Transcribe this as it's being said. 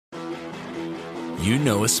You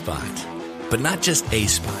know a spot, but not just a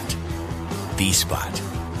spot, the spot.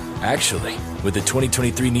 Actually, with the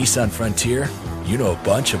 2023 Nissan Frontier, you know a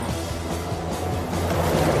bunch of them.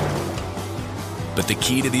 But the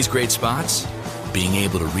key to these great spots? Being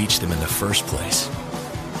able to reach them in the first place.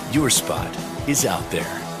 Your spot is out there.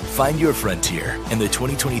 Find your Frontier in the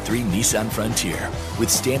 2023 Nissan Frontier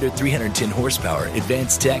with standard 310 horsepower,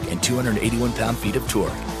 advanced tech, and 281 pound-feet of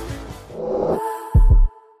torque.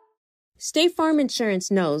 State Farm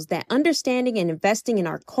Insurance knows that understanding and investing in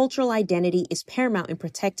our cultural identity is paramount in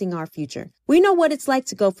protecting our future. We know what it's like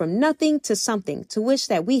to go from nothing to something, to wish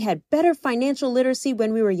that we had better financial literacy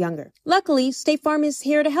when we were younger. Luckily, State Farm is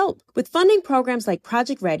here to help with funding programs like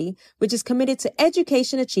Project Ready, which is committed to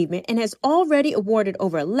education achievement and has already awarded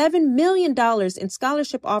over $11 million in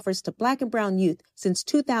scholarship offers to Black and Brown youth since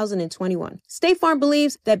 2021. State Farm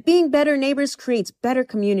believes that being better neighbors creates better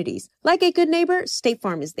communities. Like a good neighbor, State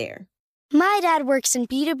Farm is there. My dad works in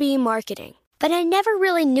B2B marketing, but I never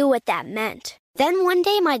really knew what that meant. Then one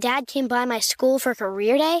day my dad came by my school for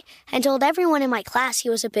career day and told everyone in my class he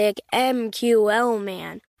was a big MQL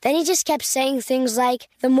man. Then he just kept saying things like,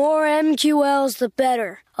 the more MQLs, the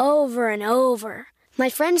better, over and over. My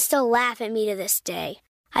friends still laugh at me to this day.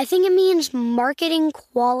 I think it means marketing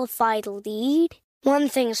qualified lead. One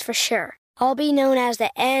thing's for sure, I'll be known as the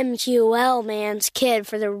MQL man's kid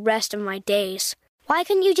for the rest of my days. Why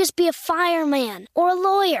couldn't you just be a fireman or a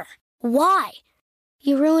lawyer? Why?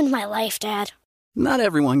 You ruined my life, Dad. Not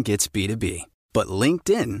everyone gets B2B, but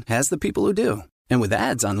LinkedIn has the people who do. And with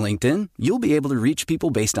ads on LinkedIn, you'll be able to reach people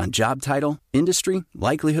based on job title, industry,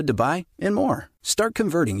 likelihood to buy, and more. Start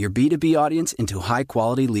converting your B2B audience into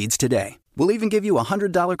high-quality leads today. We'll even give you a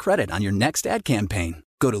 $100 credit on your next ad campaign.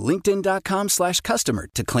 Go to linkedin.com/customer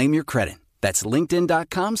to claim your credit. That's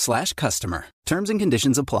linkedin.com/customer. Terms and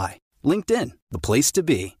conditions apply. LinkedIn, the place to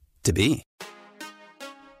be, to be.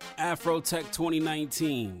 Afrotech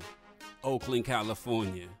 2019, Oakland,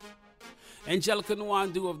 California. Angelica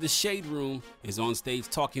Nwandu of The Shade Room is on stage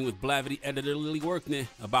talking with Blavity editor Lily Workner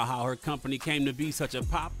about how her company came to be such a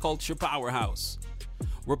pop culture powerhouse.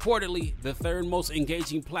 Reportedly, the third most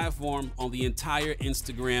engaging platform on the entire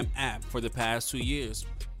Instagram app for the past 2 years,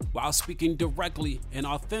 while speaking directly and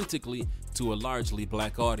authentically to a largely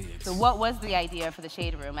Black audience. So what was the idea for The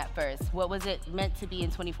Shade Room at first? What was it meant to be in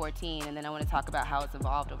 2014? And then I want to talk about how it's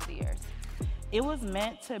evolved over the years. It was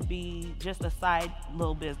meant to be just a side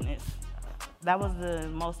little business. That was the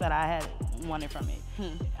most that I had wanted from it.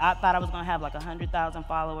 I thought I was gonna have like 100,000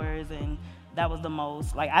 followers, and that was the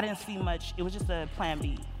most. Like, I didn't see much. It was just a plan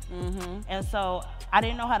B. And so I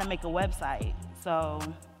didn't know how to make a website. So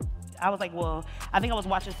I was like, well, I think I was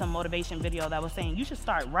watching some motivation video that was saying, you should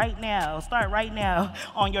start right now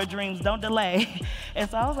on your dreams, don't delay. And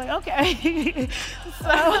so I was like, okay. So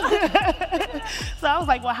I was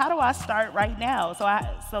like, well, how do I start right now?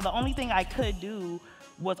 So the only thing I could do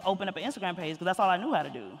was open up an Instagram page, because that's all I knew how to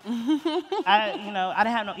do. I didn't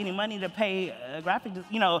have any money to pay a a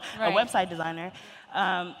website designer.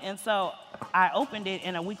 And so I opened it,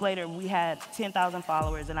 and a week later we had 10,000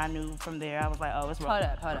 followers, and I knew from there, I was like, oh, it's rolling.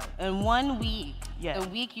 Hold up. In 1 week, the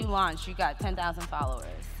week you launched, you got 10,000 followers.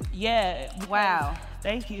 Yeah. Wow.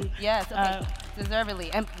 Thank you. Yes, okay.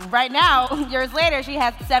 Deservedly. And right now, years later, she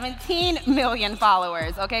has 17 million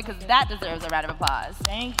followers, okay? Because that deserves a round of applause.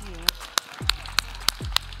 Thank you.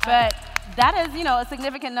 But that is, a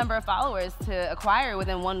significant number of followers to acquire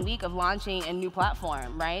within 1 week of launching a new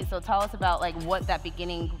platform, right? So tell us about what that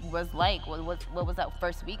beginning was like. What was that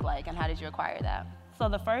first week like, and how did you acquire that? So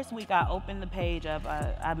the first week I opened the page up,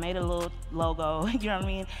 I made a little logo, you know what I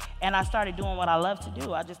mean? And I started doing what I love to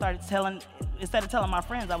do. I just started instead of telling my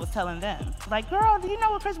friends, I was telling them. Like, girl, do you know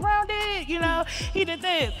what Chris Brown did? He did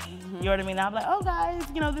this. You know what I mean? I'm like, oh guys,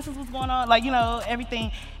 this is what's going on. Like,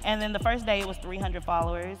 everything. And then the first day it was 300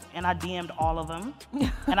 followers, and I DM'd all of them.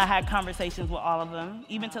 And I had conversations with all of them.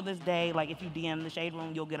 Even to this day, like, if you DM The Shade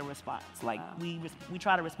Room, you'll get a response. Like, we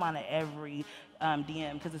try to respond to every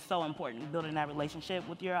DM, because it's so important, building that relationship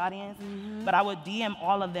with your audience. But I would DM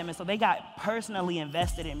all of them, and so they got personally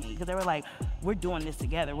invested in me, because they were like, we're doing this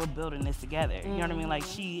together, we're building this together. You know what I mean? Like,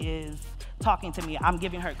 she is talking to me, I'm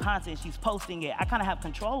giving her content, she's posting it. I kind of have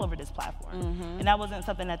control over this platform. And that wasn't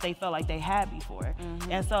something that they felt like they had before.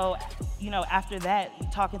 And so, after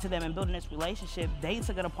that, talking to them and building this relationship, they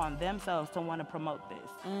took it upon themselves to want to promote this.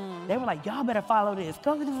 They were like, y'all better follow this.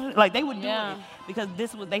 Go, like, they would do it, because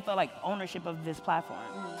they felt like ownership of this platform.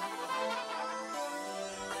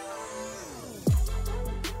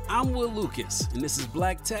 I'm Will Lucas, and this is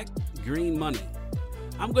Black Tech, Green Money.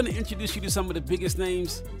 I'm going to introduce you to some of the biggest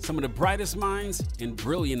names, some of the brightest minds, and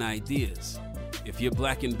brilliant ideas. If you're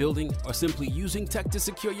black in building or simply using tech to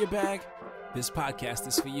secure your bag, this podcast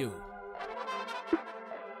is for you.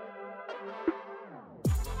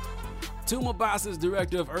 Tuma Boss is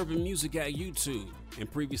director of urban music at YouTube and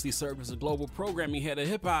previously served as a global programming head of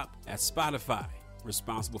hip-hop at Spotify,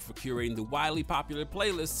 responsible for curating the widely popular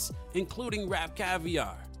playlists, including Rap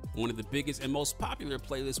Caviar, one of the biggest and most popular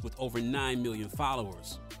playlists with over 9 million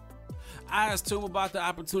followers. I asked Tuma about the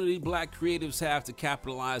opportunity black creatives have to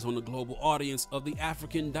capitalize on the global audience of the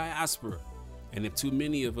African diaspora, and if too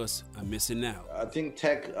many of us are missing out. I think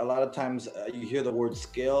tech, a lot of times you hear the word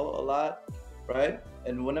scale a lot, right?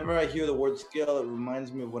 And whenever I hear the word scale, it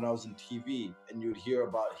reminds me of when I was in TV and you'd hear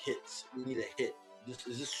about hits. We need a hit.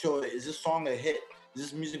 Is this song a hit? Is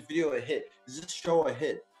this music video a hit? Is this show a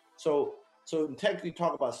hit? So in tech, we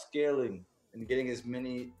talk about scaling and getting as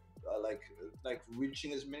many, like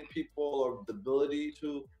reaching as many people, or the ability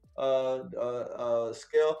to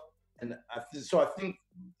scale. And I think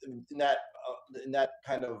in that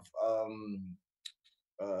kind of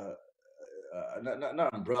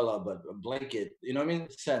not umbrella, but a blanket, you know what I mean?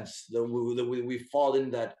 Sense that we fall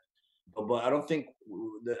in that, but I don't think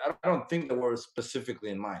that we're specifically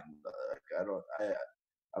in mind.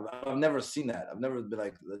 I've never seen that. I've never been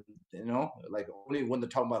like, you know, like only when they're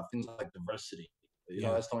talking about things like diversity. You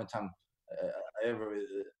know, that's the only time I ever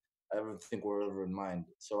think we're ever in mind.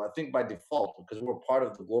 So I think by default, because we're part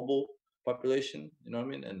of the global population, you know what I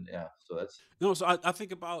mean? And yeah, so that's So I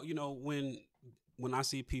think about, you know, when I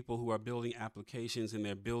see people who are building applications and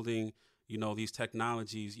they're building, you know, these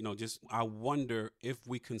technologies, you know, I wonder if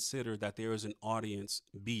we consider that there is an audience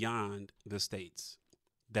beyond the States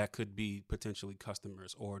that could be potentially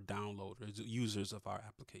customers or downloaders, users of our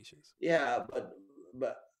applications. Yeah, but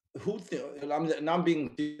I'm being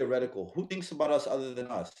theoretical. Who thinks about us other than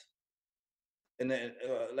us? And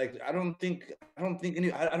I don't think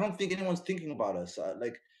anyone's thinking about us.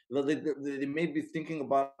 They may be thinking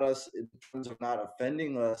about us in terms of not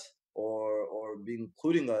offending us or being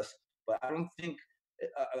including us, but I don't think.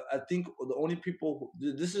 I think the only people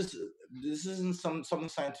this isn't something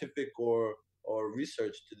scientific or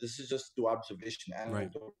research. This is just through observation,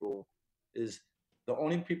 anecdotal. Is the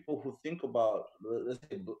only people who think about, let's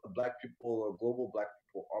say, black people or global black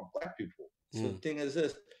people are black people. So the thing is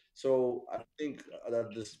this. So I think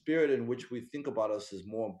that the spirit in which we think about us is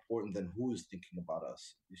more important than who is thinking about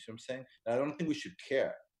us. You see what I'm saying? And I don't think we should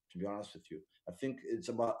care, to be honest with you. I think it's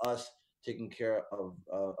about us taking care of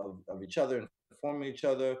each other, informing each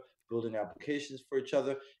other, building applications for each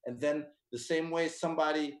other. And then the same way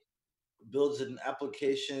somebody builds an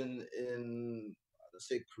application in, let's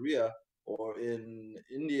say, Korea or in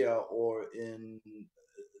India or in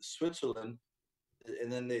Switzerland,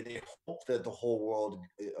 and then they hope that the whole world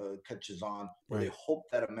catches on, or they hope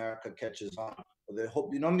that America catches on, or they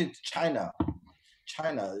hope, you know what I mean? China,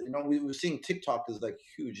 you know, we were seeing TikTok is like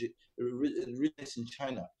huge. It originates in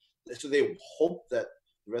China. So they hope that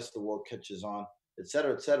the rest of the world catches on, et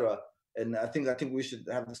cetera, et cetera. And I think we should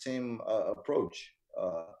have the same approach.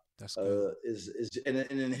 That's good. And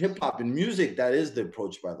in hip hop, in music, that is the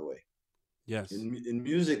approach, by the way. Yes. In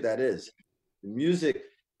music, that is. In music,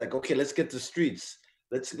 like, okay, let's get the streets.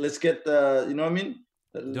 Let's get the, you know what I mean?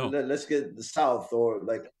 Let's get the South, or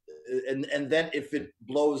like, and then if it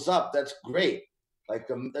blows up, that's great. Like,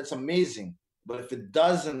 that's amazing. But if it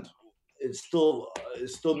doesn't, it still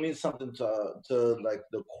means something to like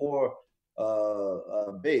the core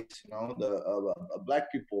base, you know, the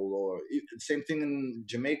black people, or same thing in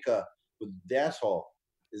Jamaica with dancehall.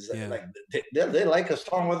 Is like they like a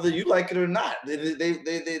song whether you like it or not.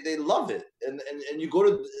 They love it, and you go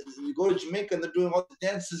to Jamaica and they're doing all the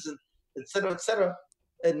dances and et cetera,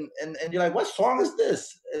 and you're like, what song is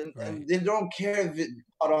this? And they don't care if it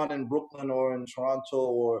caught on in Brooklyn or in Toronto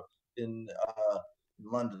or in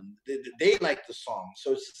London. They like the song.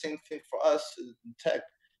 So it's the same thing for us in tech.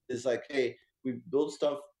 It's like, hey, we build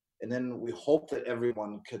stuff and then we hope that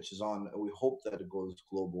everyone catches on, and we hope that it goes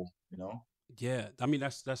global, you know. Yeah, I mean,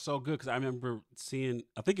 that's so good, because I remember seeing,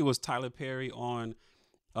 I think it was Tyler Perry on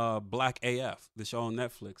Black AF, the show on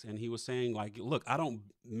Netflix, and he was saying, like, look, I don't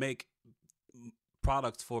make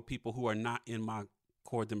products for people who are not in my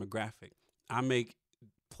core demographic. I make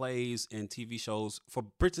plays and TV shows for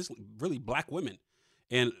really black women,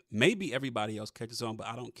 and maybe everybody else catches on, but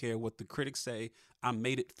I don't care what the critics say. I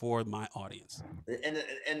made it for my audience.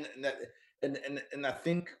 And I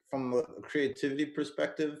think from a creativity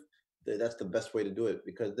perspective, that's the best way to do it,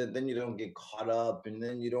 because then you don't get caught up, and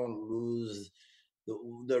then you don't lose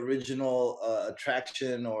the original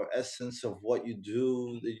attraction or essence of what you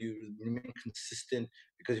do. That you remain consistent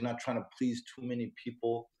because you're not trying to please too many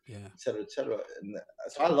people, et cetera, et cetera. And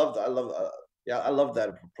so I love that. yeah, I love that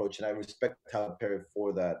approach, and I respect Tyler Perry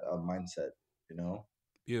for that mindset. You know.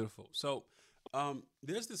 Beautiful. So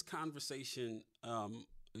there's this conversation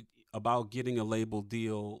about getting a label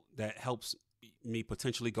deal that helps me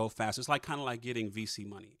potentially go fast. It's like kind of like getting VC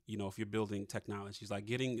money. You know, if you're building technologies, like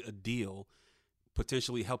getting a deal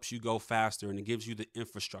potentially helps you go faster and it gives you the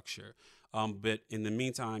infrastructure. But in the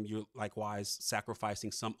meantime, you're likewise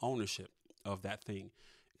sacrificing some ownership of that thing.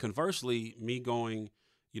 Conversely, me going,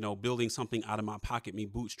 building something out of my pocket, me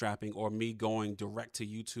bootstrapping, or me going direct to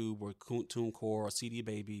YouTube or TuneCore or CD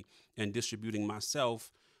Baby and distributing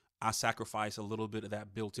myself, I sacrifice a little bit of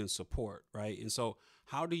that built-in support, right? And so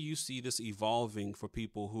how do you see this evolving for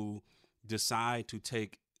people who decide to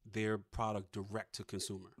take their product direct to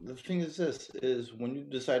consumer? The thing is when you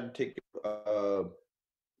decide to take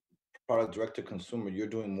product direct to consumer, you're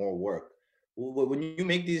doing more work. When you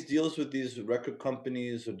make these deals with these record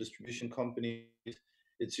companies or distribution companies,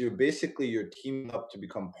 you're teaming up to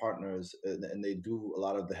become partners, and they do a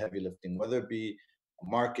lot of the heavy lifting, whether it be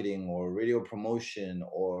marketing or radio promotion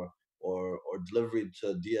or delivery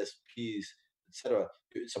to DSPs, etc.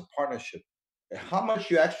 It's a partnership. How much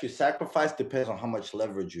you actually sacrifice depends on how much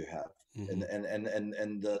leverage you have, Mm-hmm.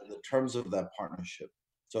 and the terms of that partnership.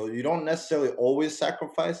 So you don't necessarily always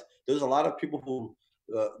sacrifice. There's a lot of people who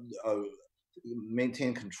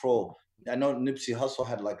maintain control. I know Nipsey Hussle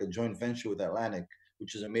had like a joint venture with Atlantic,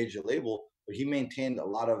 which is a major label, but he maintained a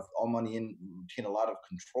lot of maintained a lot of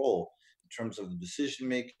control in terms of the decision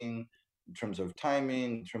making, in terms of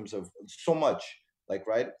timing, in terms of so much. Like,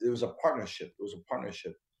 right? It was a partnership.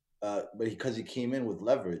 But because he came in with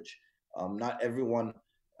leverage, not everyone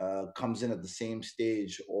comes in at the same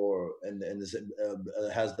stage and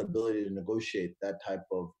has the ability to negotiate that type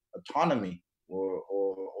of autonomy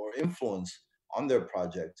or influence on their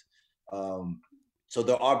project. So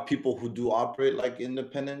there are people who do operate like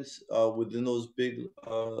independents within those big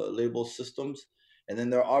label systems, and then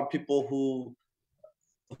there are people who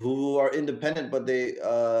are independent, but they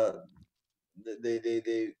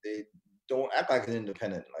don't act like an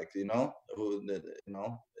independent, like in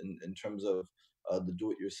terms of the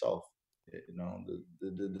do-it-yourself.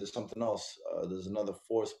 There's something else. There's another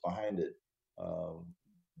force behind it.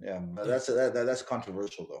 That's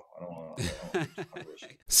controversial, though. I don't want to.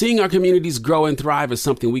 Seeing our communities grow and thrive is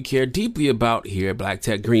something we care deeply about here at Black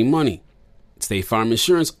Tech Green Money. State Farm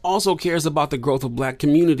Insurance also cares about the growth of Black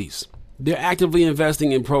communities. They're actively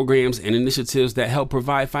investing in programs and initiatives that help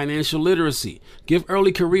provide financial literacy, give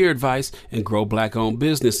early career advice, and grow Black-owned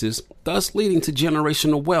businesses, thus leading to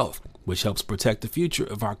generational wealth, which helps protect the future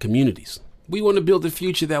of our communities. We want to build a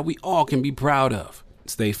future that we all can be proud of.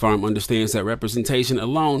 State Farm understands that representation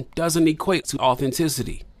alone doesn't equate to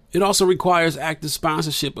authenticity. It also requires active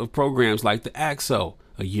sponsorship of programs like the AXO,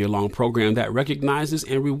 a year-long program that recognizes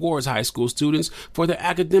and rewards high school students for their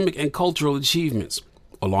academic and cultural achievements,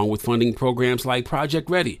 along with funding programs like Project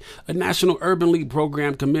Ready, a National Urban League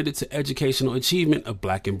program committed to educational achievement of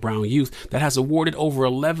Black and brown youth that has awarded over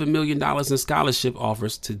 $11 million in scholarship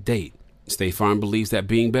offers to date. State Farm believes that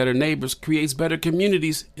being better neighbors creates better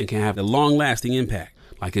communities and can have a long-lasting impact.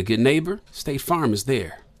 Like a good neighbor, State Farm is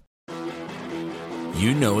there.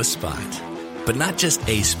 You know a spot, but not just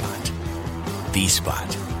a spot, the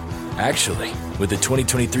spot. Actually, with the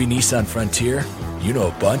 2023 Nissan Frontier, you know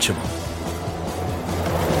a bunch of them.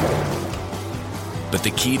 But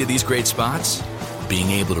the key to these great spots?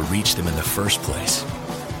 Being able to reach them in the first place.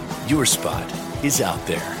 Your spot is out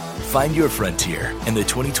there. Find your Frontier in the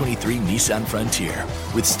 2023 Nissan Frontier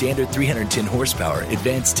with standard 310 horsepower,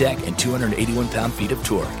 advanced tech, and 281 pound-feet of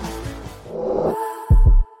torque.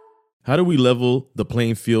 How do we level the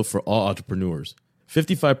playing field for all entrepreneurs?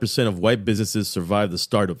 55% of white businesses survive the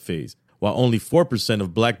startup phase, while only 4%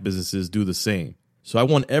 of Black businesses do the same. So I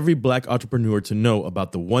want every Black entrepreneur to know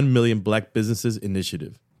about the 1 Million Black Businesses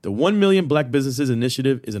Initiative. The 1 Million Black Businesses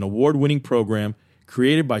Initiative is an award-winning program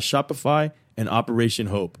created by Shopify and Operation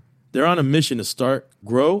Hope. They're on a mission to start,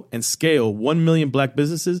 grow, and scale 1 million Black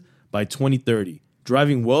businesses by 2030,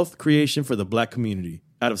 driving wealth creation for the Black community.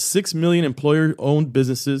 Out of 6 million employer-owned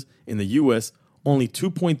businesses in the U.S., only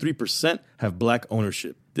 2.3% have Black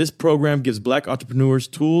ownership. This program gives Black entrepreneurs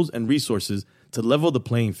tools and resources to level the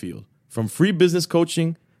playing field, from free business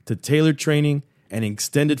coaching to tailored training and an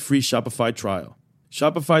extended free Shopify trial.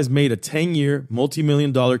 Shopify's made a 10-year,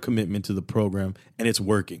 multi-million-dollar commitment to the program, and it's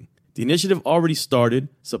working. The initiative already started,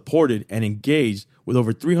 supported, and engaged with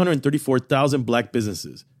over 334,000 Black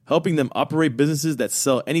businesses, helping them operate businesses that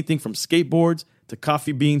sell anything from skateboards to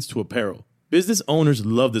coffee beans to apparel. Business owners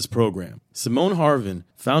love this program. Simone Harvin,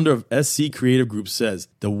 founder of SC Creative Group, says,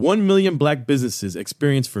 "The 1 million Black businesses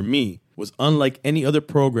experience for me was unlike any other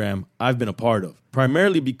program I've been a part of,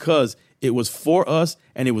 primarily because it was for us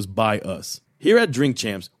and it was by us. Here at Drink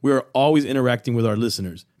Champs, we are always interacting with our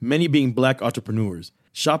listeners, many being Black entrepreneurs.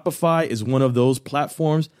 Shopify is one of those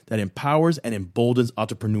platforms that empowers and emboldens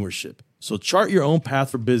entrepreneurship. So chart your own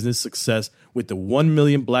path for business success with the 1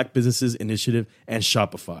 Million Black Businesses Initiative and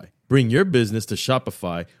Shopify. Bring your business to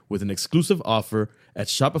Shopify with an exclusive offer at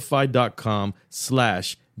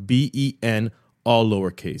shopify.com/BEN, all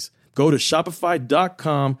lowercase. Go to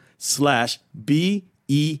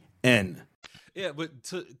shopify.com/BEN. Yeah, but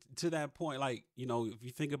to that point, like, you know, if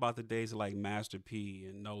you think about the days of like Master P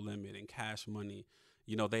and No Limit and Cash Money,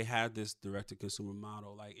 you know, they had this direct-to-consumer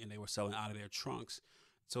model, like, and they were selling out of their trunks.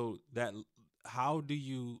 So that, how do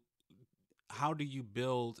you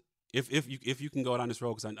build, if you can go down this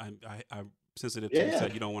road, because I'm sensitive to you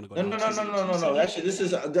said you don't want to go down. No. Actually, this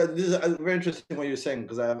is very interesting what you're saying,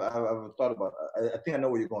 because I've thought about it. I think I know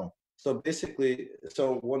where you're going. So basically,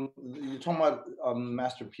 when you're talking about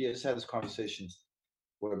Master P, I just had this conversation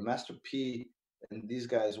where Master P and these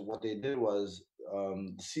guys, what they did was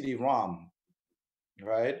the CD-ROM,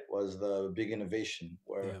 right, was the big innovation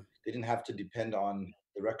where they didn't have to depend on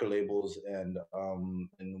the record labels and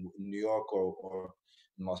in New York or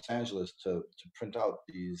in Los Angeles to print out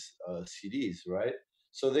these CDs, right?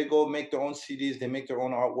 So they go make their own CDs, they make their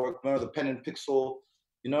own artwork. Remember the Pen and Pixel,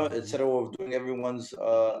 you know, instead of doing everyone's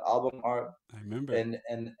album art. I remember. And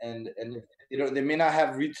you know, they may not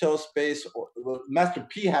have retail space. Master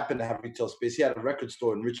P happened to have retail space. He had a record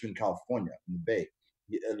store in Richmond, California, in the Bay.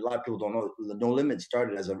 A lot of people don't know. No Limit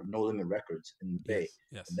started as a No Limit Records in the Bay,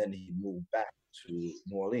 and then he moved back to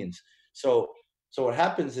New Orleans. So what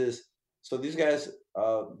happens is, so these guys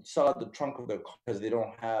sell out the trunk of their car because they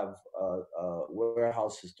don't have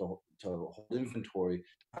warehouses to hold inventory,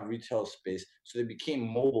 have retail space. So they became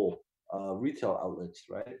mobile retail outlets,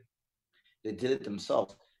 right? They did it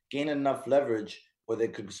themselves, gained enough leverage where they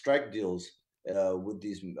could strike deals with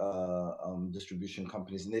these distribution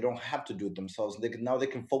companies, and they don't have to do it themselves. They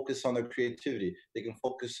can focus on their creativity. They can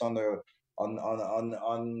focus on their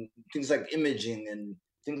on things like imaging and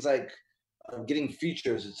things like getting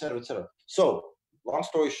features, et cetera, et cetera. So, long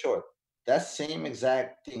story short, that same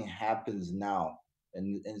exact thing happens now,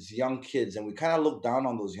 and it's young kids, and we kind of look down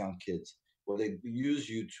on those young kids where they use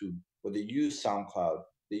YouTube, where they use SoundCloud,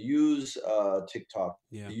 they use TikTok,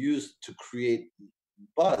 they use to create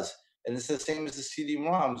buzz. And it's the same as the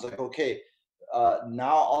CD-ROMs. Like, okay,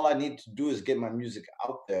 now all I need to do is get my music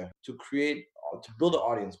out there to create, to build an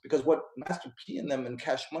audience. Because what Master P and them and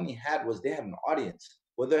Cash Money had was they had an audience.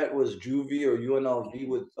 Whether it was Juvie or UNLV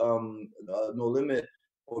with No Limit,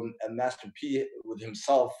 and Master P with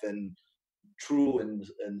himself and True and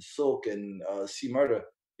Silk and C Murder,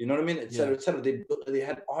 you know what I mean, et cetera, et cetera. They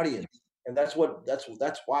had audience. And that's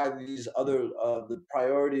why these other the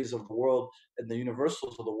priorities of the world and the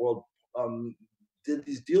universals of the world did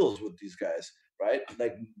these deals with these guys, right?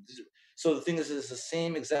 Like, so the thing is, it's the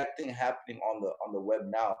same exact thing happening on the web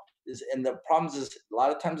now. And the problem is, a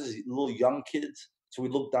lot of times is little young kids, so we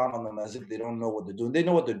look down on them as if they don't know what they're doing. They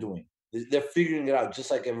know what they're doing. They're figuring it out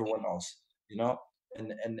just like everyone else, you know.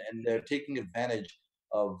 And they're taking advantage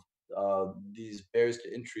of these barriers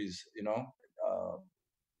to entries, you know.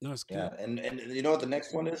 No, it's good. Yeah, and you know what the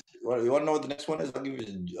next one is? You want to know what the next one is? I'll give you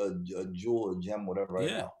a jewel, a gem, whatever right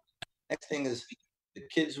now. Next thing is the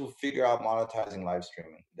kids who figure out monetizing live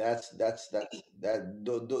streaming. That's the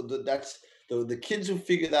kids who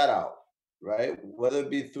figure that out, right? Whether it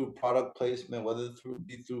be through product placement, whether it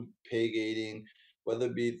be through pay gating, whether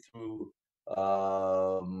it be through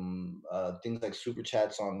things like super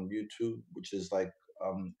chats on YouTube, which is like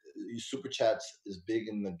super chats is big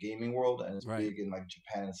in the gaming world, and it's big in like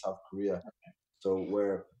Japan and South Korea. So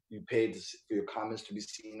where you pay for your comments to be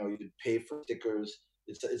seen, or you pay for stickers.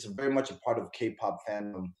 It's very much a part of K-pop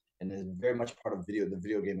fandom, and it's very much part of the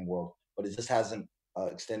video gaming world. But it just hasn't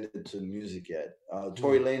extended to music yet.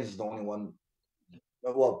 Tory Lanez is the only one.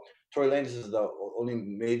 Well, Tory Lanez is the only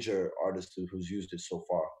major artist who's used it so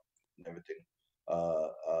far and everything.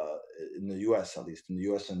 In the U.S. at least, in the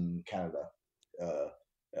U.S. and Canada.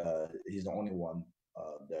 He's the only one,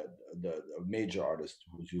 the major artist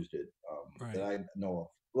who's used it that I know of.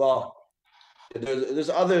 Well, there's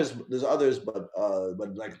others, but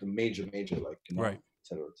like the major, like, you know, et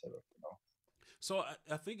cetera, you know. So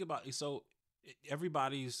I think about it. So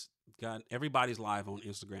everybody's live on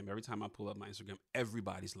Instagram. Every time I pull up my Instagram,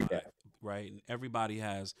 everybody's live, right? And everybody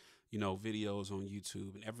has, you know, videos on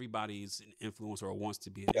YouTube, and everybody's an influencer or wants to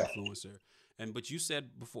be an influencer. But you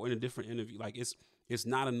said before in a different interview, like it's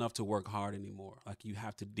not enough to work hard anymore. Like you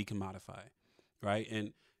have to decommodify, right?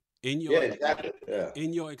 And In Yeah, your exactly. Yeah.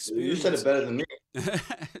 in your You said it experience, better than me.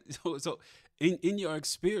 so in your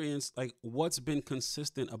experience, like what's been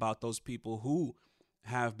consistent about those people who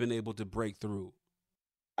have been able to break through?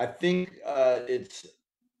 I think it's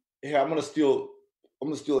here. I'm gonna steal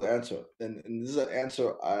the answer, and this is an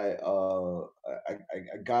answer I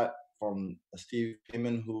got from Steve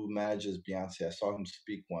Heyman, who manages Beyonce. I saw him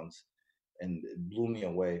speak once, and it blew me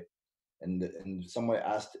away. And somebody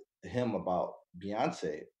asked him about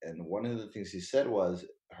Beyonce, and one of the things he said was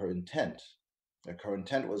her intent. Like her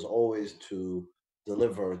intent was always to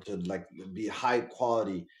deliver, to like be high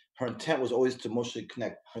quality. Her intent was always to emotionally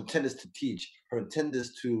connect. Her intent is to teach. Her intent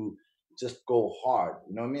is to just go hard.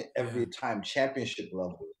 You know what I mean? Yeah. Every time, championship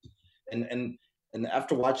level. And and and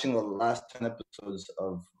after watching the last 10 episodes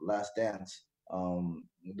of Last Dance,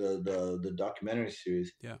 the documentary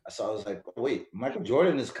series, Yeah. I was like, wait, Michael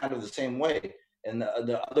Jordan is kind of the same way, and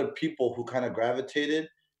the other people who kind of gravitated,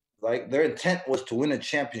 like their intent was to win a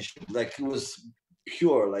championship. Like it was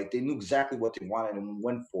pure. Like they knew exactly what they wanted and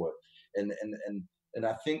went for it. And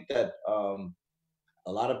I think that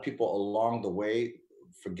a lot of people along the way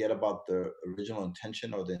forget about their original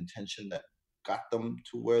intention or the intention that got them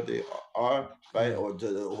to where they are, right? Yeah. Or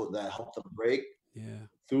that helped them break Yeah.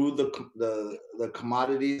 through the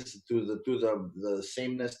commodities, through the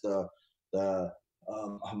sameness, the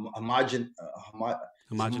Homogenized,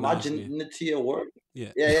 yeah. homogeneity a word?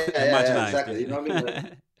 Yeah. Yeah, Homogenized, exactly. You know what I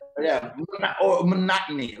mean? yeah. Yeah, or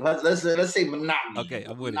monotony. Let's say monotony. Okay,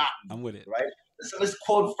 I'm with it. Monotony, I'm with it. right? So let's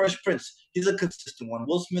quote Fresh Prince. He's a consistent one.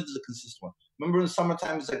 Will Smith is a consistent one. Remember in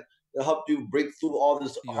summertime, it's like it helped you break through all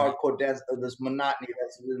this You're right. hardcore dance, this monotony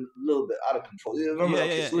that's a little bit out of control. You remember? Yeah,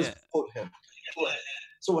 Okay, yeah, so let's yeah. quote him.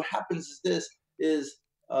 So what happens is this is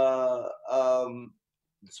uh um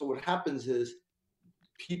so what happens is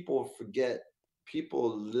people forget,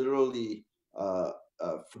 people literally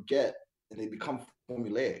forget, and they become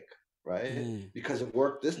formulaic, right? Mm. Because it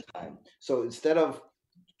worked this time. So instead of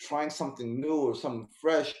trying something new or something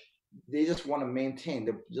fresh, they just want to maintain.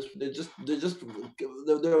 They're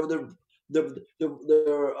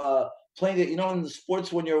playing it. You know, in the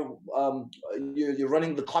sports when you're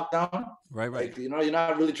running the clock down, Right, right. like you know, you're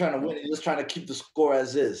not really trying to win. You're just trying to keep the score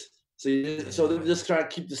as is. So they're just trying to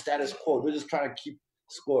keep the status quo. They're just trying to keep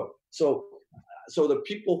score. So the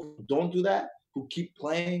people who don't do that, who keep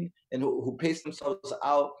playing and who pace themselves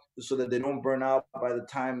out so that they don't burn out by the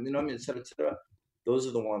time, you know what I mean, et cetera, et cetera. Those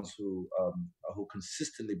are the ones who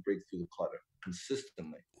consistently break through the clutter,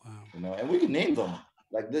 consistently. Wow. You know, and we can name them.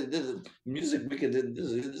 Like this is music.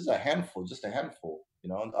 This is a handful, just a handful. You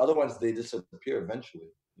know, and other ones they disappear eventually.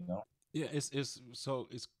 You know. Yeah,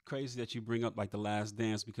 it's crazy that you bring up like The Last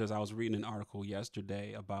Dance, because I was reading an article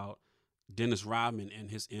yesterday about Dennis Rodman and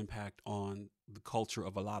his impact on the culture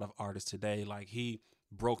of a lot of artists today. Like he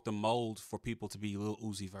broke the mold for people to be Lil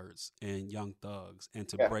Uzi Verts and Young Thugs, and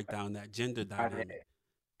to break down that gender dynamic.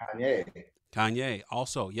 Kanye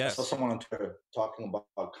also, I yes. saw someone on Twitter talking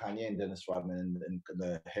about Kanye and Dennis Rodman and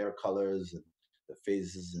the hair colors and the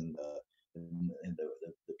phases and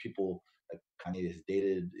the people that Kanye has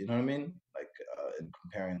dated. You know what I mean? Like and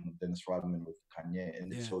comparing Dennis Rodman with Kanye,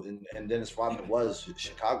 and Yeah. so and Dennis Rodman was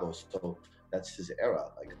Chicago, so that's his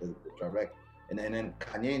era, like the direct. And then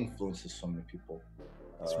Kanye influences so many people.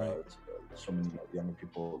 That's right. So many younger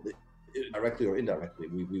people, directly or indirectly.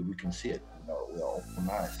 We can see it. You know, with our own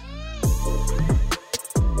eyes.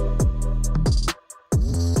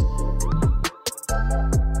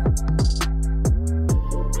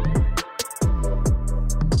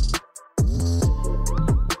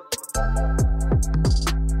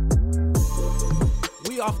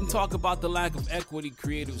 We often talk about the lack of equity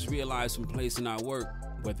creatives realize from placing our work,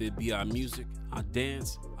 whether it be our music, our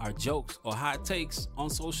dance, our jokes, or hot takes on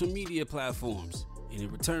social media platforms. And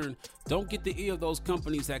in return, don't get the ear of those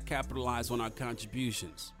companies that capitalize on our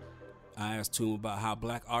contributions. I asked him about how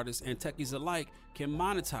Black artists and techies alike can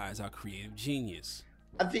monetize our creative genius.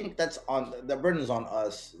 I think the burden is on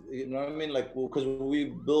us. You know what I mean? Like, because we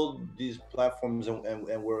build these platforms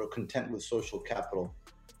and we're content with social capital.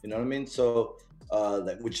 You know what I mean? So,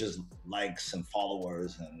 which is likes and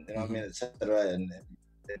followers and you know what I mean, et cetera. And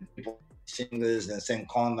people seeing this and saying,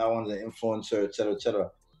 calling that one the influencer, et cetera, et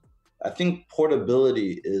cetera. I think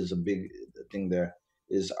portability is a big thing there.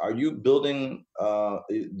 Are you building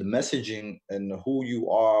the messaging and who you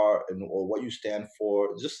are or what you stand for,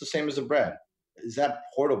 just the same as a brand? Is that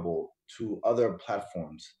portable to other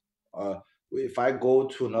platforms? If I go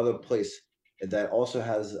to another place that also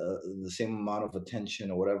has the same amount of attention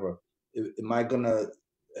or whatever, am I gonna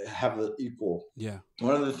have an equal? Yeah.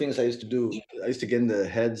 One of the things I used to do, I used to get in the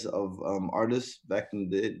heads of artists back in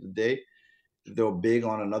the day, they're big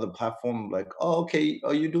on another platform, like, oh, okay,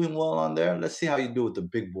 are you doing well on there? Let's see how you do with the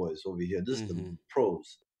big boys over here. This is the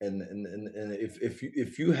pros. And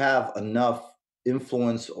if you have enough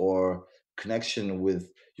influence or connection with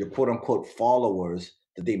your quote unquote followers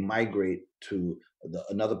that they migrate to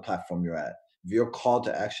another platform you're at. If your call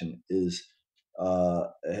to action is,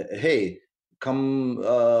 hey, come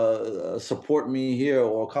support me here,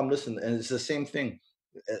 or come listen, and it's the same thing.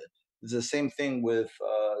 It's the same thing with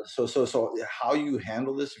so how you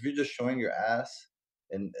handle this. If you're just showing your ass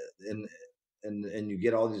and you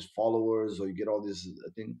get all these followers, or you get all these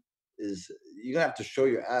thing, is you're gonna have to show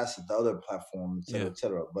your ass at the other platform, et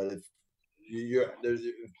cetera. But if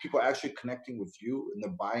if people are actually connecting with you and the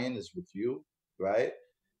buy-in is with you, right?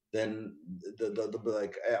 Then they'll be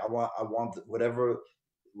like, hey, I want whatever,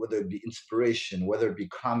 whether it be inspiration, whether it be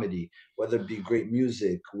comedy, whether it be great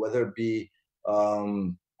music, whether it be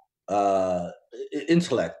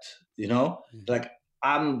intellect, like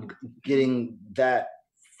I'm getting that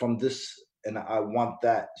from this, and I want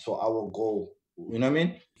that, so I will go. You know what I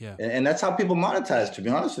mean? Yeah. And that's how people monetize. To be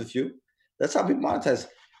honest with you, that's how people monetize.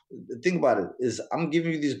 Think about it: is I'm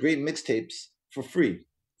giving you these great mixtapes for free,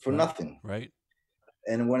 for nothing. Right.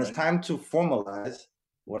 And when it's time to formalize,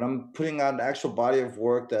 when I'm putting out an actual body of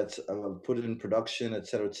work that's put it in production, et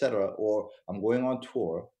cetera, or I'm going on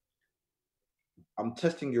tour, I'm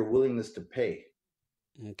testing your willingness to pay.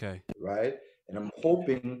 Okay. Right. And I'm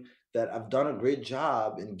hoping that I've done a great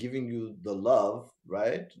job in giving you the love,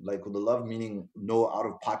 right? Like the love meaning no out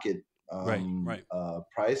of pocket price.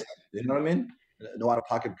 You know what I mean? No out of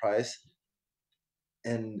pocket price.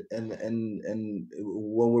 And when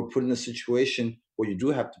we're put in a situation where you do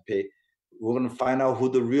have to pay, we're gonna find out who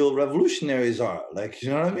the real revolutionaries are. Like, you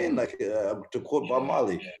know what I mean? Like to quote Bob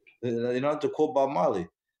Marley,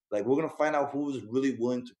 like we're gonna find out who's really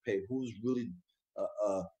willing to pay, who's really.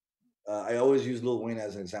 I always use Lil Wayne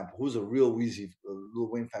as an example. Who's a real Lil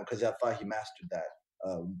Wayne fan? Because I thought he mastered that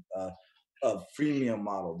freemium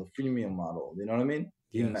model, the freemium model. You know what I mean?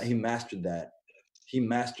 Yes. He mastered that. He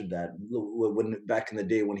mastered that when back in the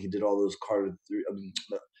day when he did all those Carter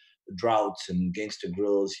droughts and Gangsta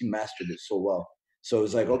Grills. He mastered it so well. So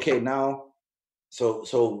it's like, okay, now,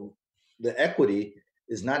 so the equity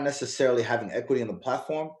is not necessarily having equity in the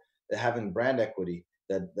platform, but having brand equity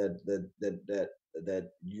that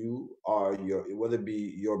you are whether it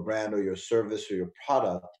be your brand or your service or your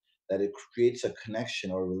product, that it creates a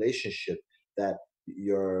connection or a relationship that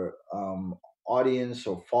your audience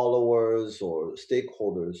or followers or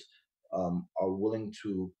stakeholders are willing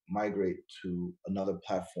to migrate to another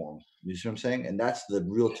platform. You see what I'm saying? And that's the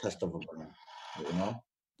real test of a brand,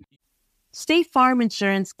 State Farm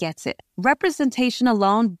Insurance gets it. Representation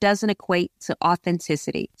alone doesn't equate to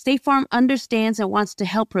authenticity. State Farm understands and wants to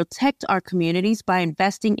help protect our communities by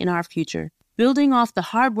investing in our future, building off the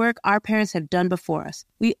hard work our parents have done before us.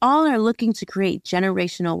 We all are looking to create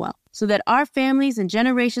generational wealth so that our families and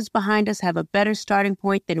generations behind us have a better starting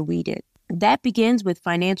point than we did. That begins with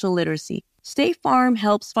financial literacy. State Farm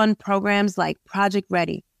helps fund programs like Project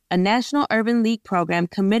Ready, a National Urban League program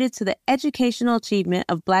committed to the educational achievement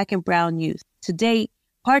of Black and Brown youth. To date,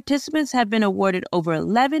 participants have been awarded over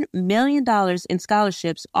 $11 million in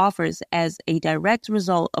scholarships offers as a direct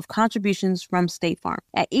result of contributions from State Farm.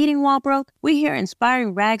 At Eating While Broke, we hear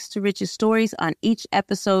inspiring rags to riches stories on each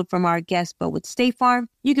episode from our guests, but with State Farm,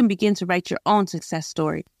 you can begin to write your own success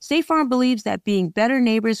story. State Farm believes that being better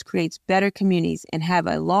neighbors creates better communities and have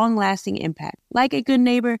a long-lasting impact. Like a good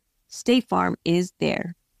neighbor, State Farm is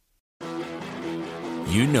there.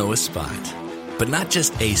 You know a spot, but not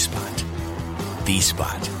just a spot, the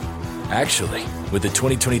spot. Actually, with the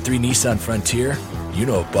 2023 Nissan Frontier, you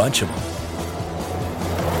know a bunch of them.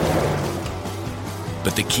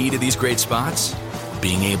 But the key to these great spots?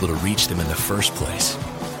 Being able to reach them in the first place.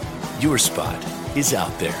 Your spot is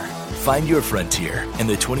out there. Find your Frontier in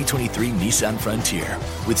the 2023 Nissan Frontier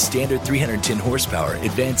with standard 310 horsepower,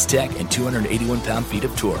 advanced tech, and 281 pound-feet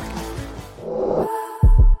of torque.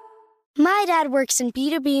 My dad works in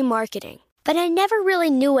B2B marketing, but I never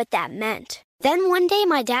really knew what that meant. Then one day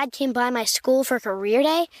my dad came by my school for career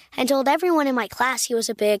day and told everyone in my class he was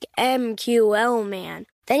a big MQL man.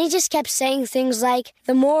 Then he just kept saying things like,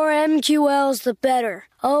 the more MQLs, the better,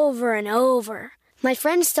 over and over. My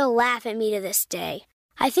friends still laugh at me to this day.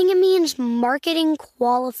 I think it means marketing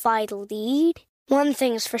qualified lead. One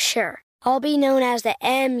thing's for sure, I'll be known as the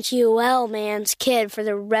MQL man's kid for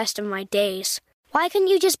the rest of my days. Why couldn't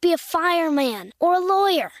you just be a fireman or a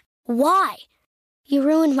lawyer? Why? You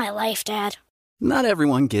ruined my life, Dad. Not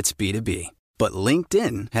everyone gets B2B, but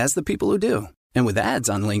LinkedIn has the people who do. And with ads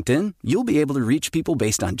on LinkedIn, you'll be able to reach people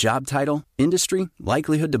based on job title, industry,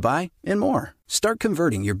 likelihood to buy, and more. Start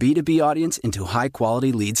converting your B2B audience into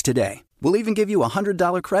high-quality leads today. We'll even give you a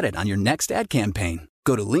 $100 credit on your next ad campaign.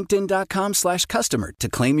 Go to linkedin.com/customer to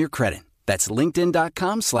claim your credit. That's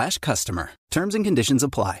linkedin.com/customer. Terms and conditions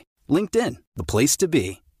apply. LinkedIn, the place to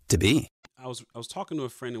be, to be. I was talking to a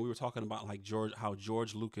friend, and we were talking about like how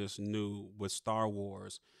George Lucas knew with Star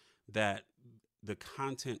Wars that the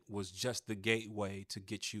content was just the gateway to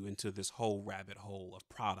get you into this whole rabbit hole of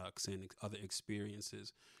products and other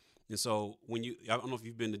experiences. And so I don't know if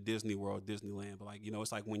you've been to Disney World, Disneyland, but like,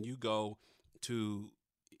 it's like when you go to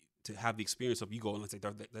have the experience of, you go, let's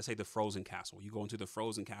say the Frozen Castle, you go into the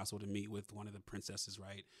Frozen Castle to meet with one of the princesses,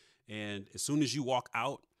 right? And as soon as you walk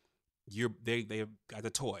out, they've got a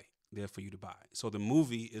toy there for you to buy. So the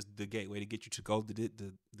movie is the gateway to get you to go to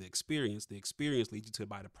the experience. The experience leads you to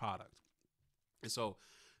buy the product. And so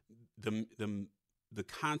the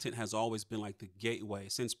content has always been like the gateway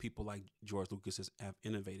since people like George Lucas have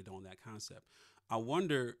innovated on that concept. I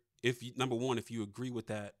wonder if number one, if you agree with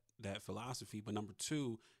that philosophy, but number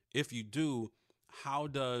two, if you do, how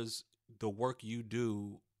does the work you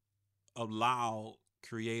do allow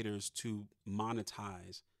creators to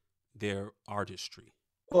monetize their artistry?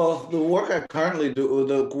 Well, the work I currently do,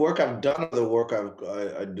 the work I've done, or the work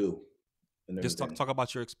I do. Just talk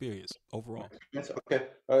about your experience overall. Okay.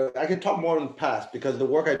 I can talk more in the past because the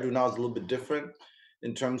work I do now is a little bit different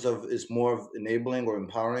in terms of it's more of enabling or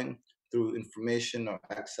empowering through information or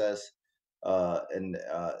access and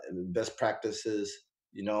best practices,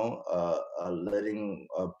 letting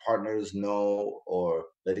partners know or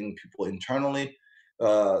letting people internally.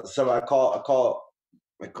 So I call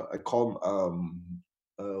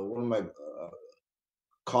one of my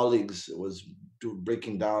colleagues was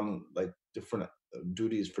breaking down like different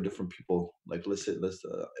duties for different people. Like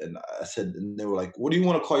and I said, and they were like, "What do you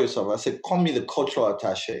want to call yourself?" I said, "Call me the cultural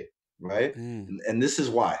attaché," right? And this is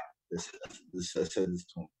why. I said this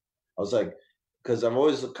to him. I was like, because I've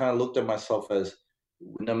always kind of looked at myself as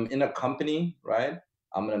when I'm in a company, right?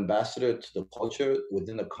 I'm an ambassador to the culture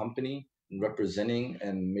within the company, representing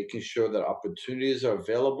and making sure that opportunities are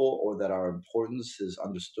available or that our importance is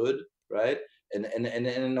understood, right? And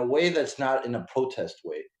in a way that's not in a protest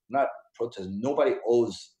way, not protest. Nobody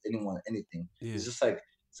owes anyone anything. Yeah. It's just like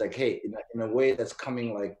hey, in a way that's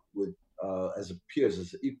coming like with as peers,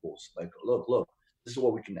 as equals. Like, look, this is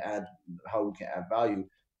what we can add, how we can add value.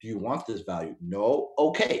 Do you want this value? No,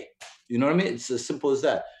 okay. You know what I mean? It's as simple as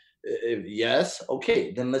that. If yes,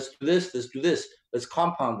 okay, then let's do this. Let's do this. Let's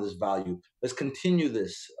compound this value. Let's continue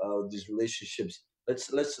these relationships.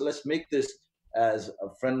 Let's make this as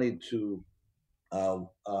friendly to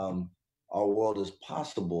our world as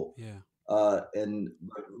possible. Yeah. But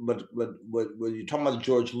when you're talking about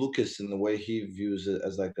George Lucas and the way he views it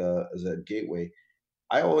as like as a gateway,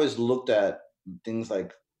 I always looked at things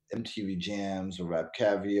like MTV Jams or Rap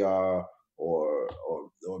Caviar or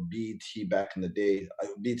BET back in the day.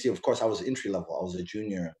 BET, of course, I was entry level. I was a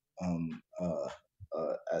junior,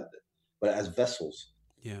 but as vessels.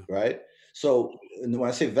 Yeah. Right. So when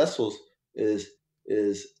I say vessels, is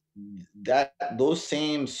that those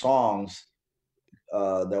same songs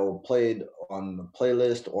that were played on the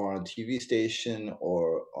playlist or on a TV station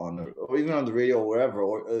or even on the radio or wherever,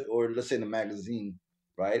 or let's say in a magazine,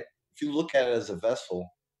 right? If you look at it as a vessel,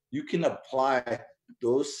 you can apply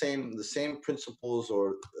the same principles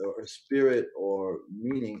or spirit or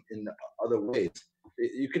meaning in other ways.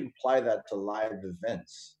 You can apply that to live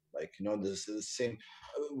events. Like, this is the same.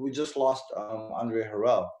 We just lost Andre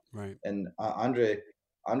Harrell, right? And Andre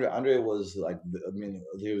was like,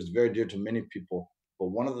 he was very dear to many people. But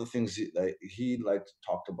one of the things he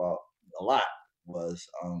talked about a lot was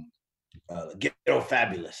Ghetto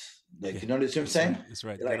Fabulous. Like, you know what I'm saying? That's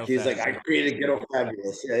right. Like, he's like, I created Ghetto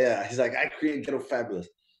Fabulous. Yeah. He's like, I created Ghetto Fabulous.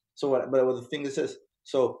 So what? But the thing is this.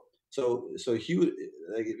 So he would,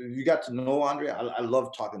 like, if you got to know Andre, I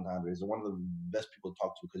love talking to Andre. He's one of the best people to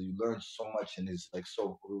talk to because you learn so much, and he's like it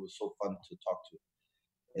was so fun to talk to.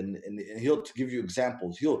 And he'll give you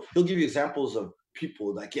examples. He'll give you examples of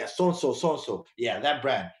people like, yeah, so and so, yeah, that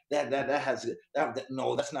brand, that has that.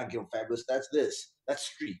 No, that's not Ghetto Fabulous. That's this. That's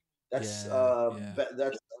street. That's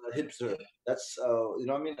that's hipster. That's you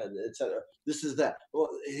know what I mean. It's this is that. Well,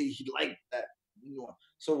 he liked that.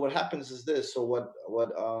 So what happens is this. So what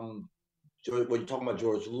you're talking about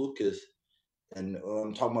George Lucas, and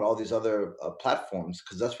I'm talking about all these other platforms,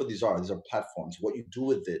 because that's what these are. These are platforms. What you do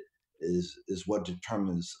with it is what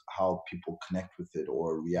determines how people connect with it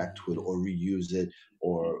or react to it or reuse it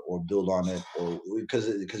or build on it, or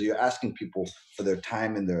because you're asking people for their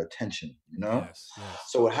time and their attention, Yes.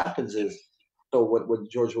 So what happens is So what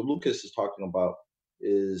George Lucas is talking about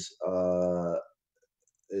is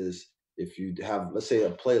if you have, let's say,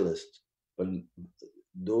 a playlist, but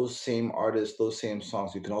those same artists, those same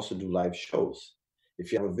songs, you can also do live shows.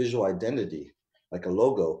 If you have a visual identity, like a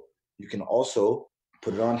logo, you can also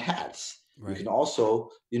put it on hats. You can also,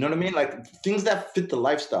 you know what I mean? Like things that fit the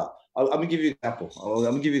lifestyle. I'm gonna give you an example. I'm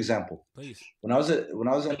gonna give you an example. Please. When I was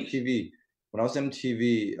MTV,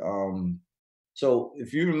 so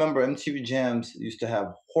if you remember, MTV Jams used to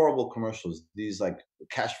have horrible commercials. These like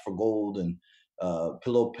Cash for Gold and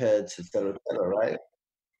Pillow Pets, et cetera, right?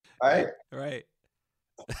 Right.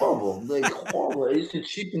 Horrible, like horrible. It used to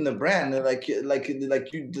cheapen the brand. They're like you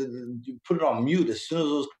put it on mute as soon as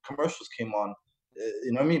those commercials came on.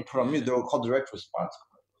 You know what I mean? Put on mute. They were called direct response.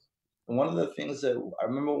 And one of the things that I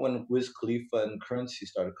remember when Wiz Khalifa and Currency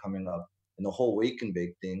started coming up, and the whole Wake and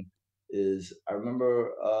Bake thing, is I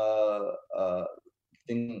remember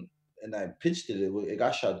thing, and I pitched it. It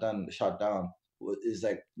got shot down. Is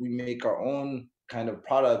like we make our own kind of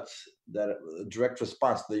products that direct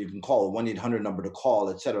response that you can call a 1-800 number to call,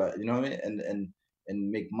 etc. You know what I mean?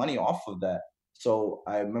 And make money off of that. So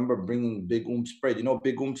I remember bringing Big Spray. Do you know what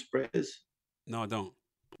Big Spray is? No, I don't.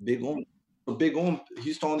 Big he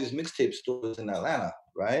used to own these mixtape stores in Atlanta,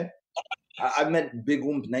 right? I met Big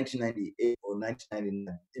 1998 or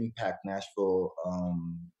 1999 Impact Nashville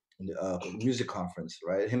music conference,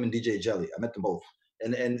 right? Him and DJ Jelly. I met them both,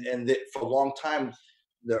 and for a long time,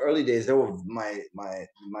 the early days, they were my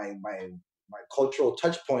cultural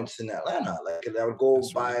touch points in Atlanta. Like I would go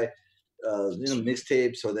buy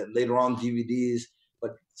mixtapes, or that later on DVDs.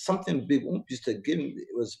 But something Big used to give me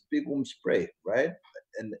was Big Spray, right?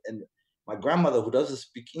 And my grandmother, who doesn't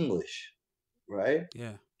speak English, right?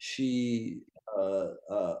 Yeah. She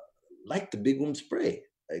liked the Big Spray.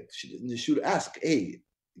 Like she would ask, "Hey,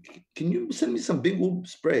 can you send me some Big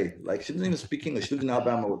Spray?" Like she doesn't even speak English. She lives in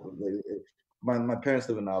Alabama. My parents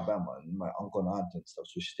live in Alabama, and my uncle and aunt and stuff.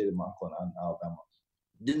 So she stayed with my uncle and aunt in Alabama.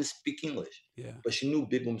 Didn't speak English, but she knew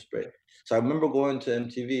Big Spray. So I remember going to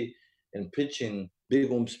MTV and pitching Big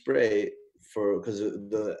Spray because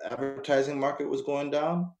the advertising market was going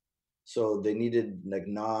down. So they needed like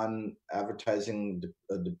non-advertising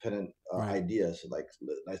dependent ideas, like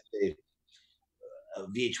let's say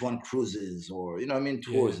VH1 cruises, or you know what I mean,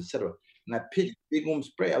 tours, etc. And I pitched Big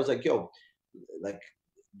Spray. I was like, yo, like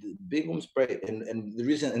the Big Spray, and the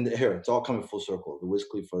reason, and here it's all coming full circle. The Wiz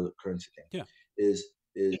Khalifa Currency thing, is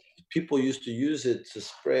people used to use it to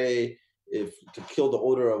spray to kill the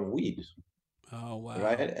odor of weed. Oh wow!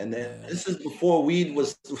 Right, and then this is before weed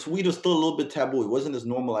was still a little bit taboo. It wasn't as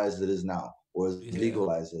normalized as it is now, or as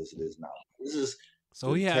legalized as it is now. This is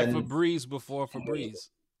so he had Febreze before Febreze.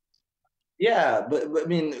 Yeah, but I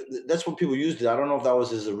mean that's what people used it. I don't know if that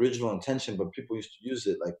was his original intention, but people used to use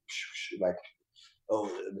it like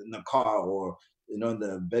in the car, or in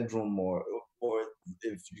the bedroom, or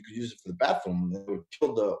if you could use it for the bathroom, it would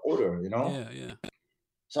kill the odor. Yeah.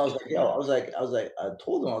 So I was like, I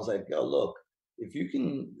told him, I was like, yo, look. If you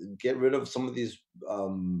can get rid of some of these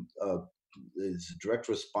direct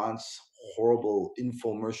response, horrible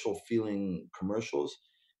infomercial feeling commercials,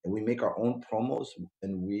 and we make our own promos,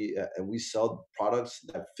 and we sell products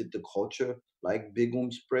that fit the culture, like Big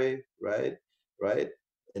Spray, right,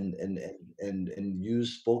 and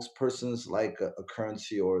use spokespersons like a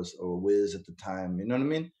Currency or Wiz at the time, you know what I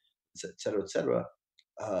mean, et cetera.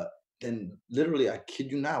 Then literally, I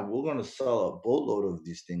kid you not, we're going to sell a boatload of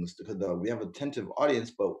these things because we have an attentive audience,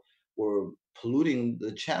 but we're polluting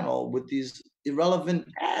the channel with these irrelevant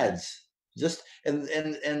ads. Just and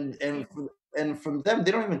from them, they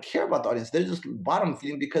don't even care about the audience. They're just bottom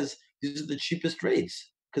feeding because these are the cheapest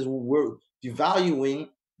rates, because we're devaluing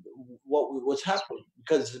what's happening,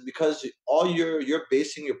 because all you're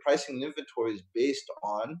basing your pricing and inventory is based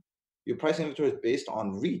on. Your pricing inventory is based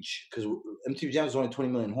on reach, because MTV Jams is only 20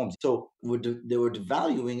 million homes. So they were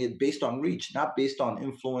devaluing it based on reach, not based on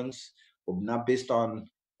influence, or not based on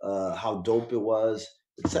how dope it was,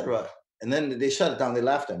 etc. And then they shut it down. They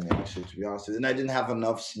laughed at me, actually, to be honest with you. And I didn't have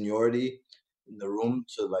enough seniority in the room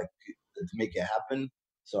to make it happen.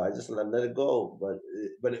 So I just let it go.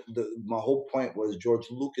 But my whole point was George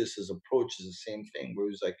Lucas's approach is the same thing, where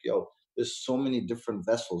he was like, yo, there's so many different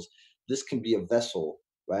vessels. This can be a vessel,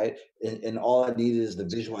 right? And all I need is the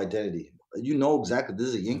visual identity. You know exactly, this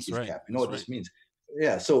is a Yankees cap. You know what this means.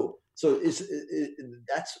 Yeah. So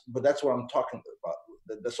that's what I'm talking about.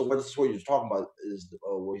 So this is what you're talking about is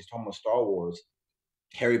what he's talking about Star Wars.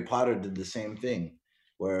 Harry Potter did the same thing,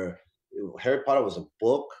 where Harry Potter was a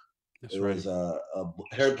book.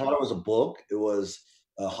 Harry Potter was a book. It was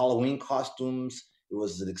Halloween costumes. It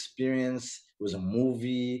was an experience. It was a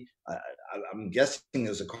movie. I'm guessing it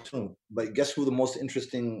was a cartoon, but guess who the most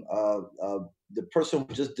interesting, the person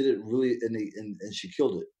who just did it really, and she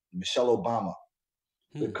killed it, Michelle Obama.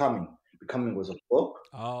 Becoming. Becoming was a book.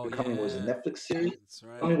 Oh, Becoming was a yeah. Netflix series. That's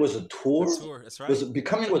right. Becoming was a tour. The tour. That's right.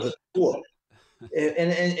 Becoming was a tour.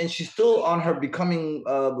 And she's still on her Becoming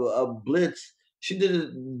blitz. She did it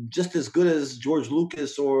just as good as George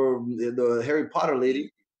Lucas or the Harry Potter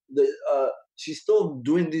lady. She's still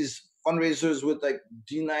doing these fundraisers with like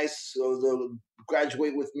D Nice, the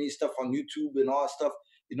Graduate With Me stuff on YouTube and all that stuff.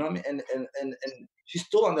 You know what I mean? And she's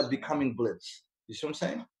still on the Becoming blitz. You see what I'm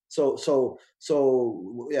saying? So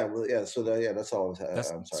yeah, well, yeah. So that's all I was. I'm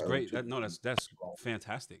That's sorry. great. That's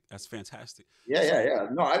fantastic. That's fantastic. Yeah.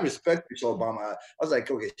 No, I respect Michelle Obama. I was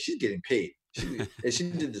like, okay, she's getting paid. And she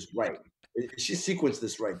did this right. She sequenced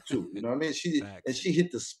this right too. You know what I mean? She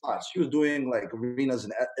hit the spot. She was doing like arenas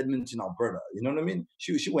in Edmonton, Alberta. You know what I mean?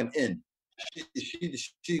 She went in.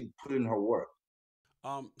 She put in her work.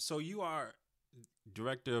 So you are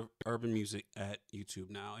director of urban music at YouTube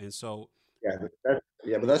now, and so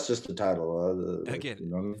but that's just the title. Again, you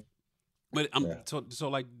know what I mean? But so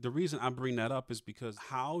like the reason I bring that up is because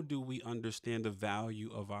how do we understand the value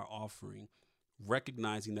of our offering,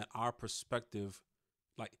 recognizing that our perspective,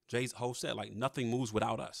 like Jay's host said, like nothing moves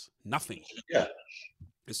without us, nothing. Yeah.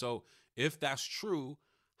 And so if that's true,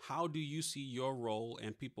 how do you see your role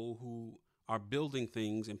and people who are building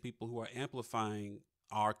things and people who are amplifying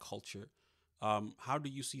our culture? How do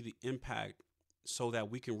you see the impact so that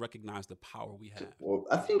we can recognize the power we have? Well,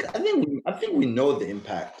 I think we know the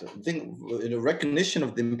impact. I think the recognition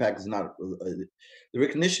of the impact is not the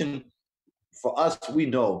recognition for us. We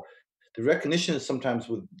know the recognition is sometimes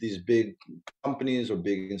with these big companies or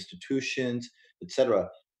big institutions, etc.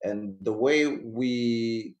 And the way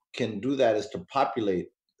we can do that is to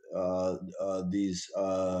populate these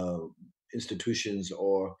institutions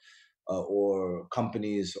or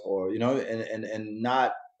companies, or and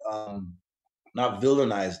not. Not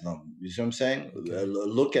villainize them. You see what I'm saying? Okay.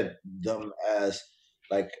 Look at them as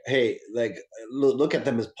like, hey, like look at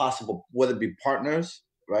them as possible, whether it be partners,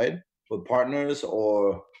 right? With partners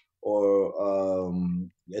or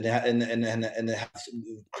and it has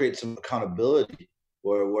to create some accountability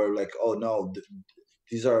where like, oh no,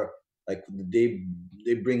 these are like they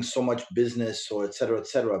bring so much business or et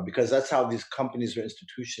cetera, because that's how these companies or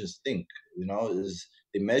institutions think. Is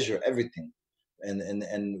they measure everything,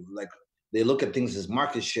 and like they look at things as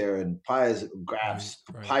market share and pies, graphs,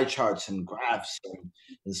 Right. pie charts and graphs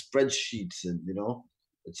and spreadsheets and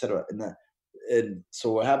et cetera. And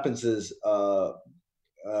so what happens is to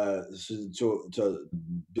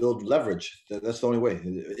build leverage. That's the only way,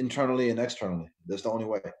 internally and externally. That's the only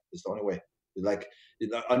way. It's the only way. Like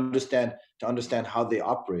to understand how they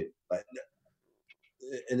operate. Like,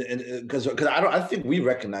 and because I think we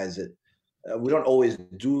recognize it. We don't always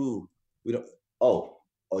do. We don't.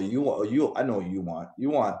 You. I know what you want. You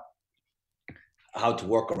want how to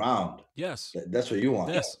work around. Yes. That's what you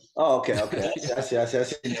want. Yes. Oh, okay. I see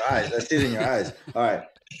it in your eyes. I see it in your eyes. All right.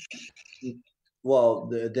 Well,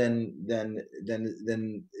 then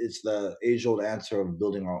it's the age-old answer of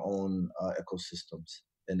building our own ecosystems.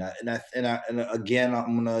 And again,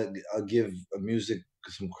 I'm gonna give music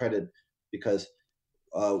some credit, because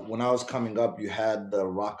when I was coming up, you had the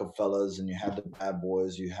Rockefellers and you had the Bad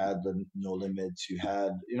Boys, you had the No Limits, you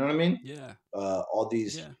had, you know what I mean? Yeah. All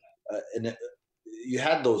these, and you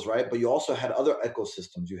had those, right? But you also had other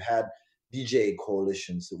ecosystems. You had DJ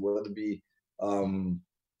coalitions, whether it be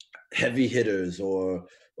heavy hitters or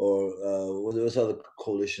what those other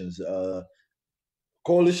coalitions,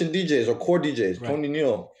 coalition DJs or core DJs, right. Tony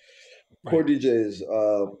Neal, core DJs,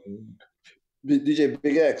 DJ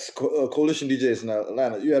Big X, coalition DJs in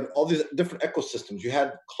Atlanta. You had all these different ecosystems. You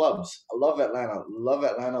had clubs. I love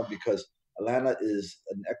Atlanta because Atlanta is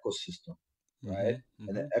an ecosystem, right? Mm-hmm.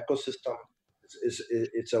 And an ecosystem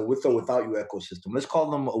it's a with or without you ecosystem. Let's call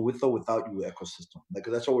them a with or without you ecosystem. Like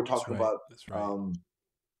that's what we're talking about. That's right.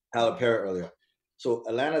 Tyler Perry earlier. So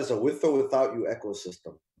Atlanta is a with or without you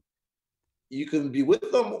ecosystem. You can be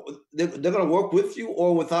with them. They're going to work with you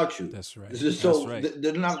or without you. That's right. So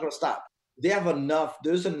they're not going to stop. They have enough.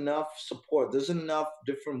 There's enough support. There's enough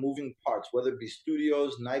different moving parts, whether it be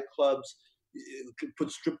studios, nightclubs, you could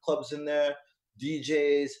put strip clubs in there,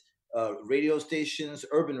 DJs, radio stations,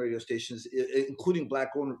 urban radio stations, including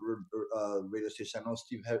black-owned radio stations. I know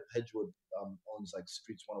Steve Hedgewood owns like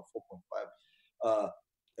Streets 104.5.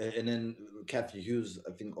 And then Kathy Hughes,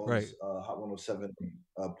 I think, owns Hot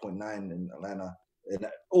 107.9 in Atlanta. And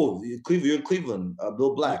you're in Cleveland,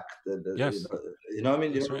 Bill Black. Yes. You know what I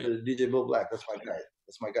mean? The DJ Bill Black. That's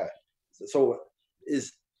my guy. So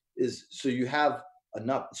so you have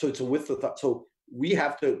enough. So it's a with the thought. So we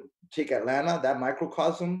have to take Atlanta, that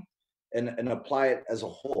microcosm, and apply it as a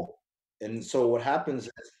whole. And so what happens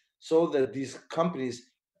is, so that these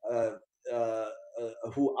companies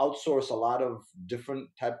who outsource a lot of different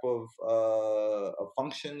type of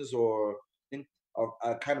functions or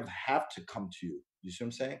kind of have to come to you. You see what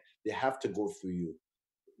I'm saying? They have to go through you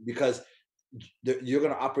because you're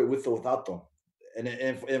going to operate with or without them. And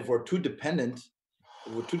if we're too dependent,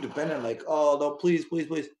 like, oh no, please,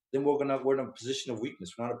 then we're in a position of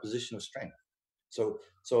weakness. We're not in a position of strength. So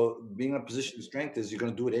being in a position of strength is you're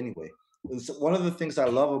going to do it anyway. And so one of the things I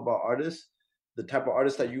love about artists, the type of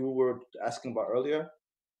artists that you were asking about earlier,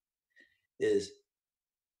 is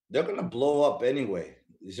they're going to blow up anyway.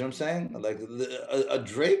 You see what I'm saying? Like a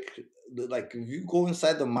Drake, like if you go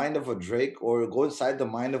inside the mind of a Drake or go inside the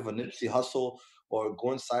mind of a Nipsey Hussle or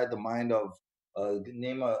go inside the mind of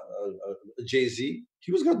name a Jay-Z,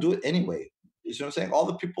 he was going to do it anyway. You see what I'm saying? All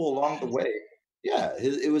the people along the way, yeah,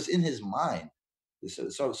 it was in his mind.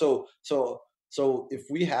 So if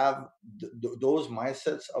we have those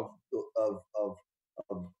mindsets of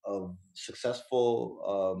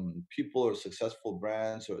successful people or successful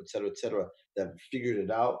brands or et cetera, that figured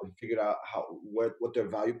it out and figured out what their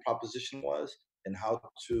value proposition was and how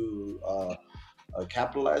to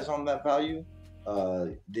capitalize on that value,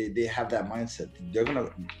 they have that mindset. They're gonna,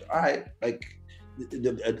 all right, like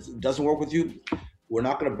it doesn't work with you, we're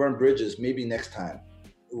not gonna burn bridges. Maybe next time.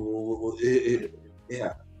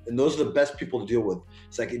 Yeah, and those are the best people to deal with.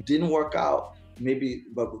 It's like it didn't work out. Maybe,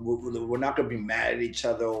 but we're not going to be mad at each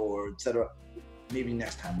other or etc. Maybe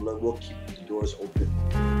next time we'll keep the doors open.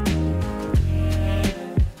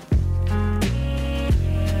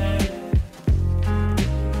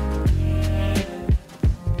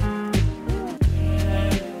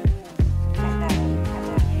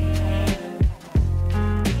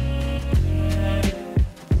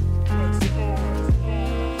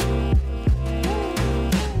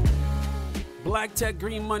 Black Tech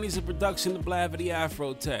Green Money is a production of Blavity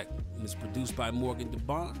Afrotech and is produced by Morgan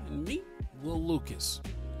DeBon and me, Will Lucas,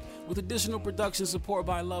 with additional production support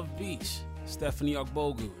by Love Beach, Stephanie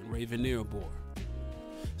Ogbogu, and Raven Nirabor.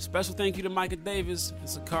 Special thank you to Micah Davis and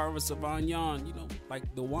Sakara Savanyan,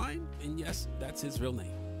 like the wine, and yes, that's his real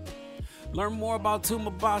name. Learn more about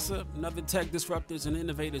Tuma Basa and other tech disruptors and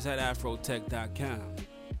innovators at afrotech.com.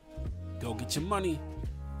 Go get your money.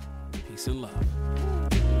 Peace and love.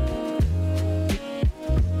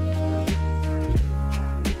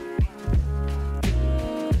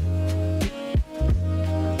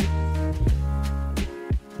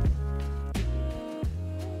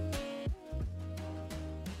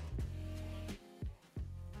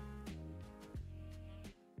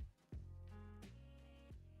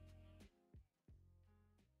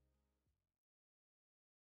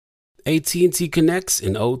 AT&T connects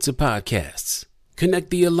an ode to podcasts. Connect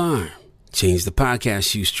the alarm. Change the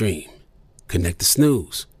podcast you stream. Connect the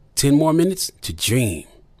snooze. 10 more minutes to dream.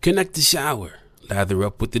 Connect the shower. Lather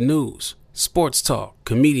up with the news, sports talk,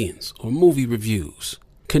 comedians, or movie reviews.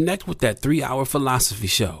 Connect with that 3-hour philosophy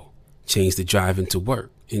show. Change the drive into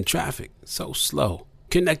work in traffic so slow.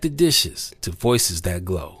 Connect the dishes to voices that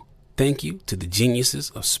glow. Thank you to the geniuses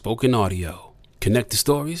of spoken audio. Connect the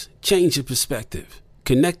stories. Change your perspective.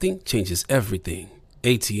 Connecting changes everything.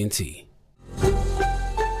 AT&T.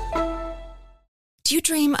 Do you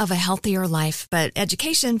dream of a healthier life, but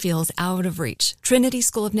education feels out of reach? Trinity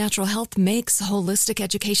School of Natural Health makes holistic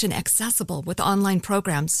education accessible with online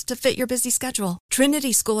programs to fit your busy schedule.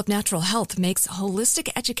 Trinity School of Natural Health makes holistic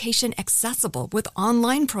education accessible with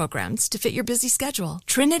online programs to fit your busy schedule.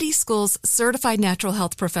 Trinity School's Certified Natural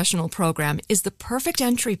Health Professional Program is the perfect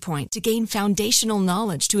entry point to gain foundational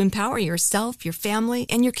knowledge to empower yourself, your family,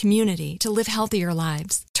 and your community to live healthier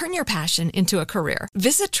lives. Turn your passion into a career.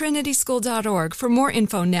 Visit trinityschool.org for more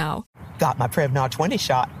info now. Got my Prevnar 20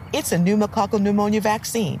 shot. It's a pneumococcal pneumonia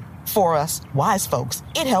vaccine. For us, wise folks,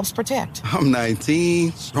 it helps protect. I'm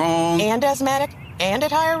 19, strong. And asthmatic, and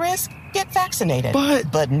at higher risk. Get vaccinated.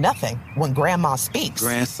 But nothing when grandma speaks.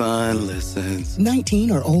 Grandson listens.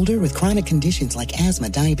 19 or older with chronic conditions like asthma,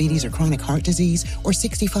 diabetes, or chronic heart disease, or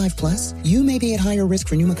 65 plus, you may be at higher risk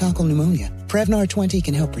for pneumococcal pneumonia. Prevnar 20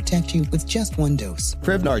 can help protect you with just one dose.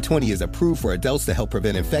 Prevnar 20 is approved for adults to help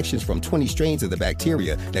prevent infections from 20 strains of the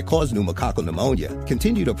bacteria that cause pneumococcal pneumonia.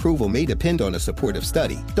 Continued approval may depend on a supportive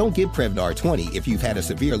study. Don't get Prevnar 20 if you've had a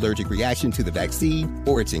severe allergic reaction to the vaccine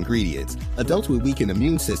or its ingredients. Adults with weakened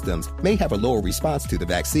immune systems may have a lower response to the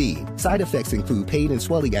vaccine. Side effects include pain and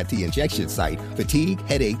swelling at the injection site, fatigue,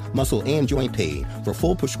 headache, muscle, and joint pain. For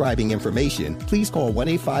full prescribing information, please call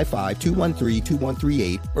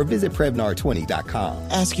 1-855-213-2138 or visit Prevnar20.com.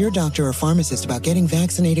 Ask your doctor or pharmacist about getting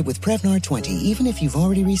vaccinated with Prevnar 20, even if you've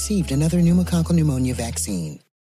already received another pneumococcal pneumonia vaccine.